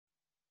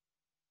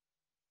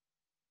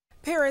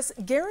Paris,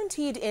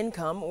 guaranteed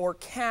income or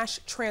cash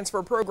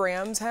transfer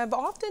programs have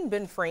often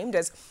been framed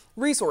as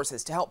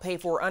resources to help pay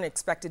for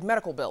unexpected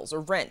medical bills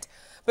or rent.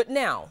 But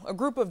now, a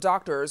group of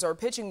doctors are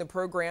pitching the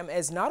program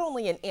as not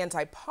only an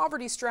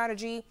anti-poverty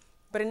strategy,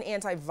 but an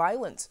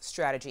anti-violence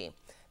strategy.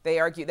 They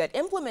argue that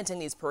implementing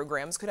these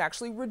programs could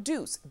actually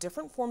reduce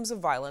different forms of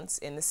violence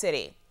in the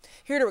city.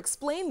 Here to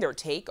explain their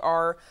take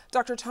are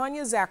Dr.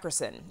 Tanya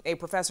Zackerson, a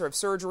professor of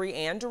surgery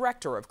and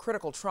director of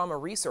critical trauma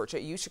research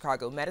at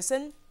UChicago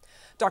Medicine,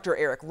 Dr.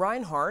 Eric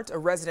Reinhardt, a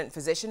resident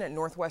physician at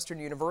Northwestern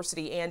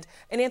University and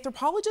an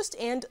anthropologist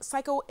and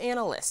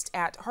psychoanalyst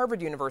at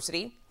Harvard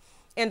University,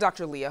 and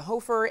Dr. Leah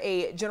Hofer,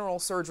 a general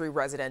surgery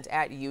resident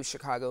at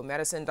UChicago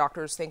Medicine.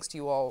 Doctors, thanks to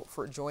you all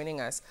for joining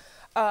us.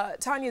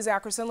 Tanya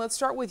Zackerson, let's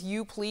start with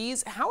you,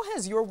 please. How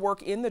has your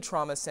work in the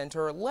trauma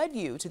center led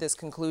you to this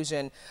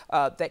conclusion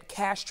that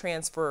cash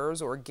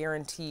transfers or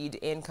guaranteed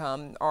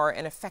income are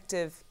an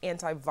effective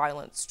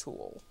anti-violence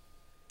tool?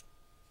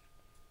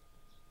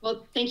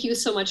 Well, thank you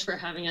so much for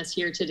having us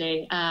here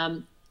today.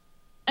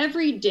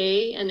 Every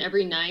day and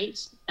every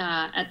night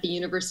at the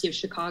University of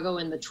Chicago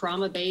in the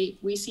trauma bay,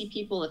 we see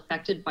people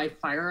affected by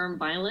firearm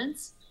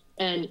violence.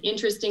 And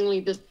interestingly,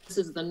 this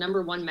is the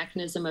 #1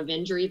 mechanism of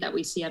injury that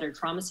we see at our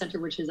trauma center,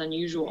 which is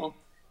unusual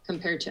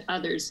compared to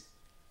others.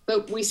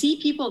 But we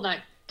see people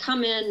that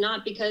come in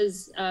not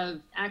because of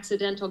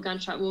accidental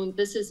gunshot wound.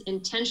 This is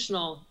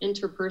intentional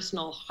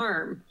interpersonal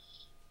harm.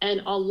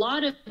 And a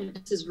lot of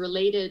this is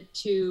related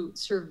to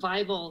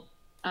survival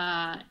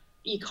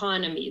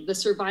economy, the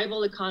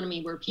survival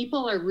economy where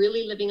people are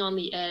really living on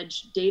the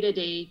edge day to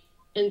day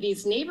in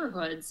these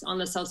neighborhoods on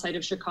the south side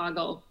of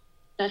Chicago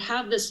that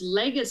have this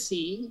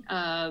legacy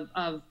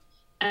of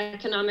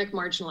economic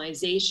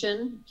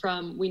marginalization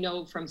we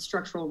know from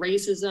structural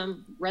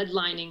racism,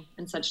 redlining,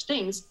 and such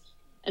things.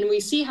 And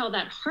we see how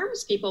that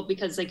harms people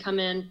because they come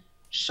in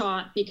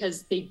shot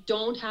because they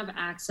don't have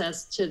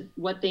access to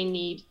what they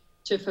need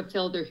to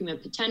fulfill their human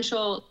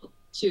potential,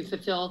 to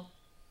fulfill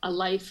a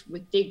life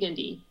with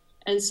dignity.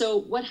 And so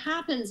what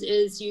happens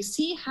is you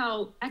see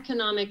how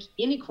economic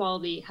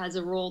inequality has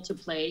a role to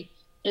play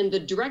in the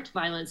direct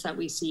violence that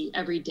we see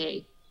every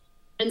day.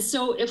 And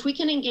so if we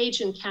can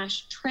engage in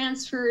cash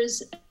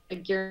transfers, a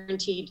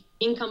guaranteed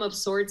income of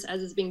sorts,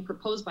 as is being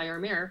proposed by our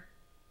mayor,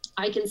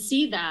 I can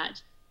see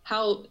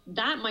how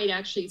that might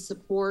actually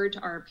support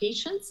our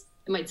patients,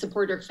 it might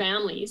support our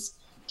families,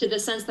 to the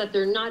sense that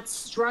they're not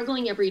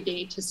struggling every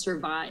day to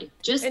survive,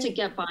 just to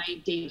get by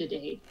day to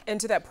day.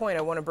 And to that point,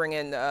 I want to bring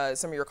in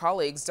some of your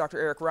colleagues. Dr.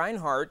 Eric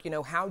Reinhardt,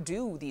 how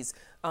do these,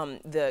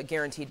 the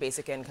guaranteed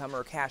basic income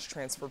or cash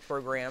transfer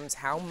programs,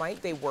 how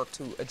might they work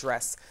to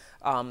address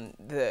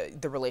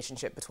the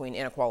relationship between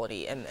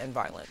inequality and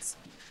violence?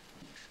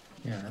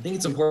 Yeah, I think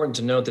it's important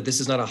to note that this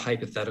is not a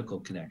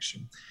hypothetical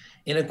connection.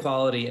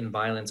 Inequality and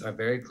violence are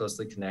very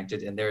closely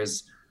connected, and there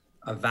is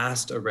a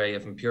vast array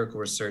of empirical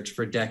research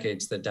for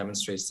decades that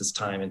demonstrates this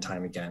time and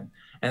time again.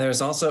 And there's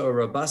also a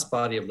robust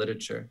body of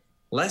literature,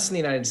 less in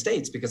the United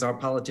States because our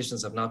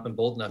politicians have not been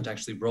bold enough to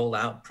actually roll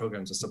out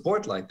programs of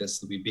support like this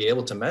so we'd be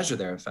able to measure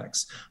their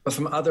effects, but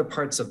from other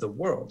parts of the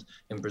world,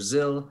 in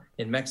Brazil,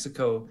 in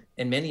Mexico,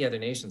 and many other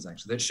nations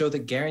actually, that show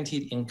that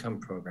guaranteed income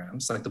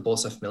programs, like the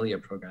Bolsa Familia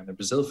program in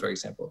Brazil, for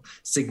example,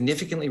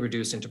 significantly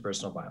reduce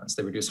interpersonal violence.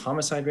 They reduce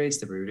homicide rates,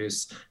 they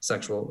reduce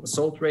sexual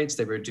assault rates,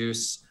 they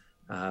reduce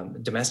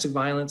domestic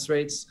violence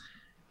rates.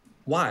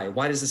 Why?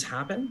 Why does this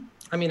happen?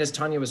 I mean, as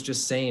Tanya was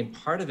just saying,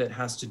 part of it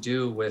has to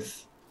do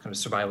with kind of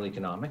survival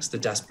economics, the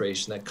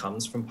desperation that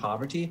comes from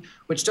poverty,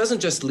 which doesn't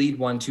just lead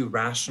one to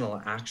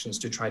rational actions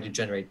to try to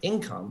generate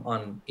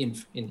income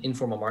in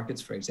informal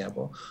markets, for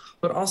example,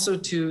 but also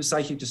to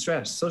psychic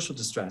distress, social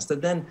distress, that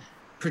then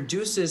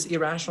produces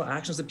irrational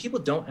actions that people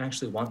don't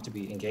actually want to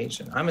be engaged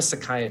in. I'm a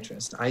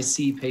psychiatrist. I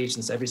see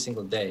patients every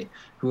single day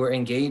who are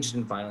engaged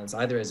in violence,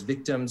 either as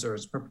victims or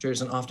as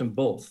perpetrators, and often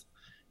both.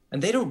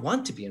 And they don't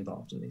want to be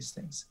involved in these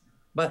things.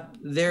 But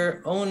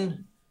their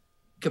own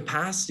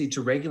capacity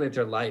to regulate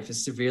their life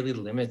is severely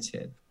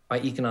limited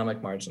by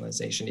economic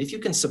marginalization. If you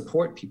can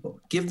support people,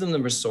 give them the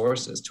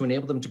resources to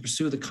enable them to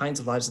pursue the kinds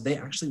of lives that they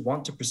actually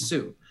want to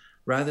pursue,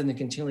 rather than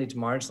continually to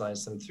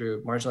marginalize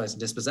and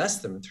dispossess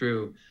them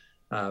through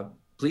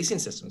policing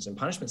systems and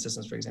punishment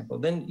systems, for example,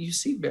 then you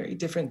see very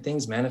different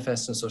things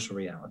manifest in social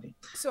reality.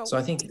 So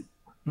I think,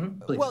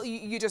 well,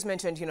 you just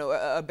mentioned,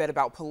 a bit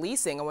about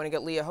policing. I want to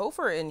get Leah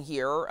Hofer in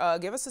here.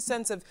 Give us a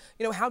sense of,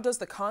 how does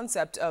the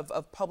concept of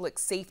public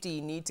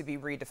safety need to be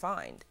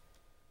redefined?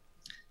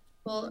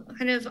 Well,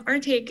 kind of our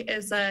take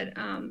is that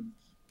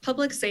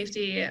public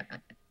safety,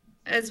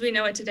 as we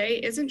know it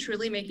today, isn't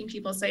truly making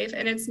people safe,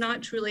 and it's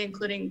not truly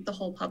including the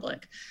whole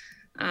public.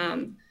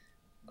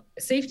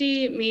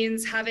 Safety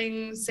means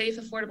having safe,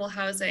 affordable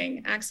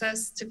housing,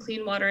 access to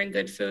clean water and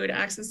good food,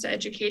 access to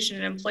education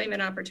and employment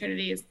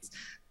opportunities.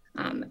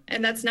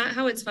 And that's not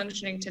how it's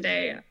functioning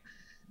today.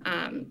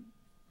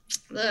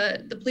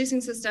 The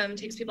policing system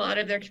takes people out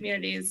of their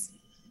communities,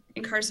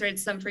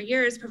 incarcerates them for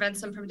years,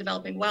 prevents them from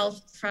developing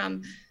wealth,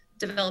 from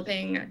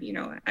developing,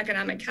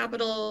 economic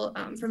capital,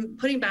 from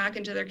putting back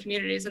into their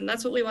communities. And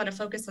that's what we want to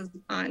focus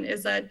on,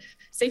 is that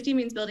safety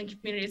means building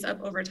communities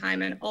up over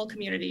time in all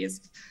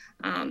communities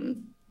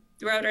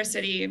throughout our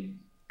city,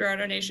 throughout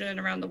our nation, and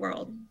around the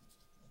world.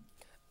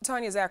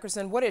 Tanya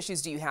Zackerson, what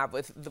issues do you have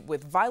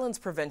with violence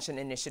prevention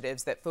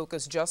initiatives that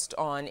focus just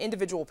on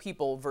individual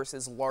people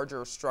versus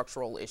larger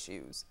structural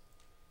issues?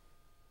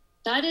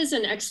 That is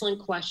an excellent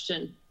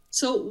question.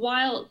 So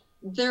while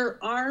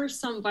there are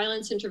some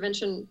violence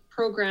intervention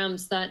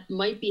programs that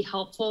might be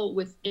helpful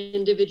with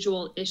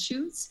individual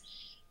issues,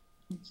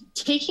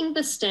 taking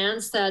the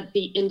stance that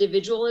the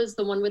individual is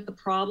the one with the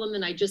problem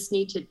and I just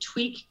need to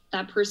tweak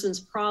that person's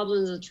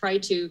problems and try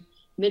to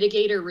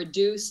mitigate or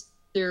reduce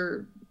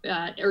their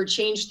or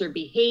change their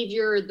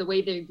behavior, the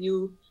way they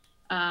view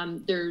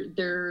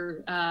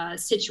their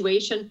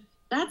situation.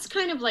 That's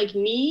kind of like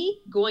me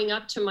going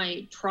up to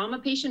my trauma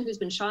patient who's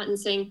been shot and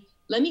saying,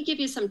 let me give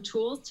you some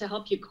tools to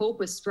help you cope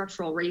with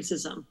structural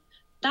racism.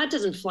 That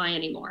doesn't fly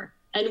anymore.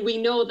 And we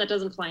know that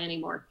doesn't fly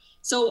anymore.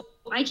 So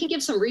I can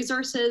give some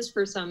resources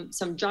for some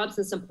jobs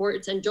and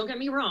supports. And don't get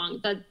me wrong,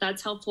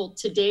 that's helpful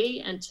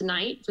today and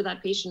tonight for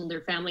that patient and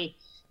their family.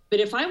 But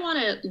if I want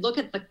to look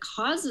at the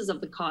causes of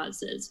the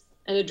causes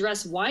and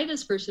address why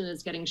this person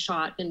is getting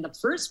shot in the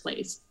first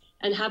place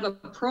and have a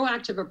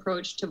proactive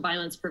approach to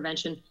violence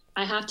prevention,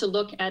 I have to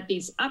look at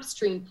these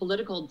upstream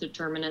political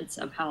determinants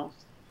of health.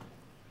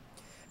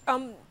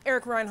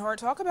 Eric Reinhardt,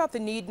 talk about the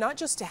need not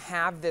just to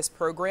have this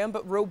program,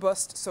 but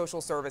robust social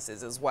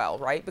services as well,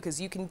 right? Because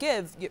you can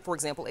give, for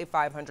example, a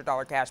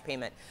 $500 cash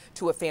payment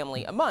to a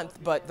family a month,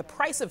 but the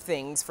price of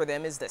things for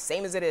them is the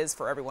same as it is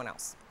for everyone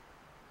else.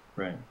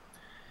 Right.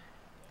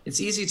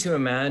 It's easy to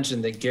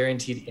imagine that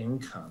guaranteed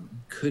income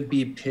could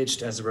be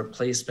pitched as a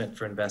replacement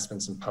for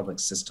investments in public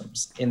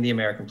systems in the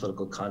American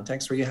political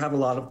context, where you have a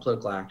lot of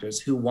political actors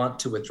who want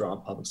to withdraw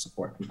public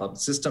support from public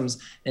systems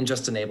and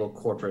just enable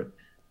corporate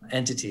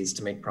entities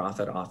to make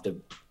profit off the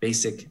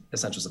basic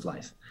essentials of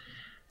life.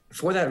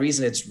 For that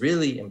reason, it's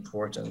really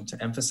important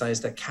to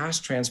emphasize that cash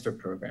transfer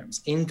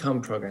programs,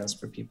 income programs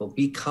for people,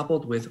 be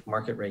coupled with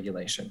market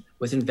regulation,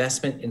 with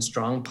investment in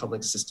strong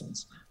public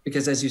systems.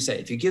 Because as you say,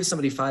 if you give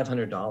somebody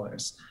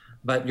 $500,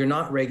 but you're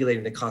not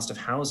regulating the cost of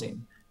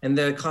housing, and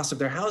the cost of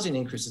their housing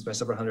increases by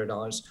several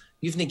 $100s,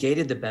 you've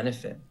negated the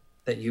benefit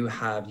that you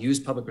have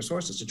used public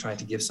resources to try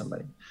to give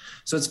somebody.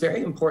 So it's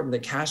very important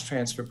that cash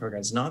transfer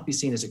programs not be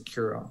seen as a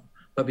cure-all,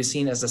 but be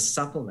seen as a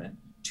supplement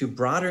to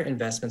broader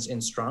investments in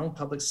strong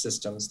public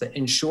systems that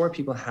ensure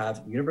people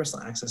have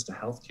universal access to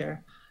healthcare,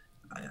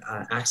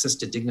 access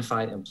to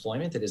dignified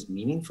employment that is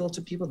meaningful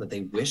to people that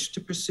they wish to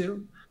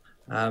pursue,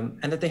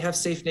 and that they have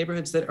safe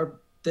neighborhoods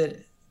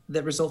that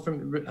result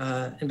from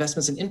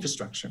investments in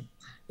infrastructure.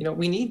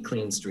 We need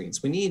clean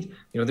streets. We need,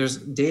 there's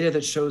data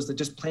that shows that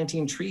just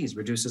planting trees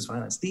reduces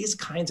violence. These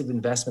kinds of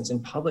investments in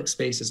public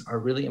spaces are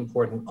really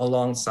important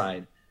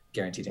alongside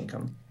guaranteed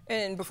income.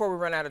 And before we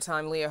run out of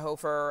time, Leah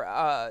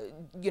Hofer,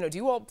 do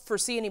you all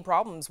foresee any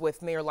problems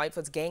with Mayor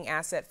Lightfoot's gang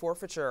asset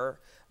forfeiture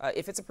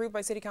if it's approved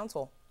by City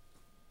Council?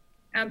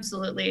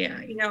 Absolutely.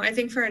 I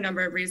think for a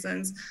number of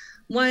reasons.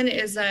 One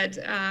is that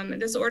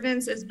this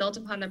ordinance is built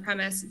upon the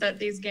premise that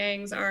these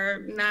gangs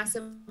are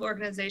massive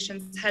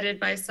organizations headed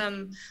by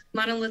some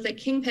monolithic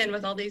kingpin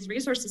with all these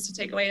resources to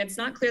take away. And it's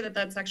not clear that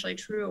that's actually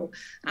true.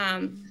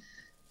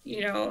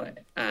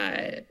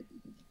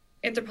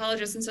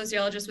 Anthropologists and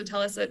sociologists would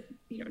tell us that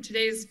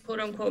today's quote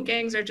unquote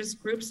gangs are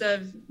just groups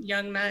of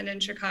young men in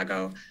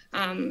Chicago,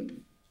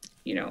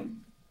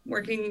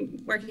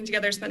 working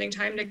together, spending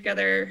time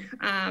together.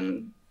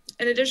 And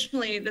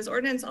additionally, this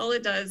ordinance, all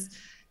it does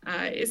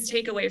is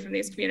take away from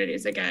these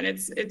communities. Again,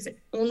 its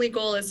only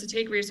goal is to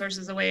take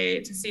resources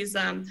away, to seize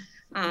them.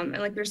 And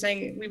like you're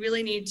saying, we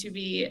really need to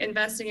be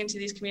investing into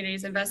these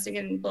communities, investing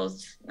in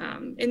both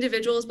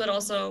individuals, but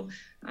also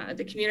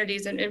the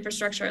communities and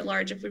infrastructure at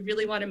large if we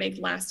really want to make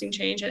lasting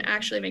change and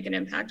actually make an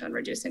impact on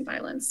reducing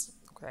violence.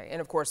 Okay,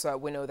 and of course,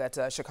 we know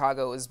that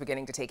Chicago is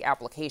beginning to take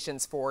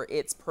applications for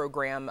its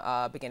program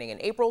beginning in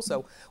April,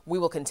 so we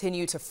will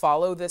continue to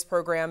follow this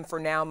program. For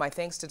now, my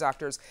thanks to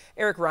Doctors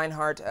Eric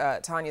Reinhardt,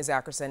 Tanya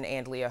Zackerson,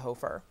 and Leah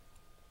Hofer.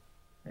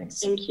 Thanks.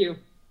 Thank you.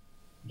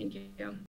 Thank you.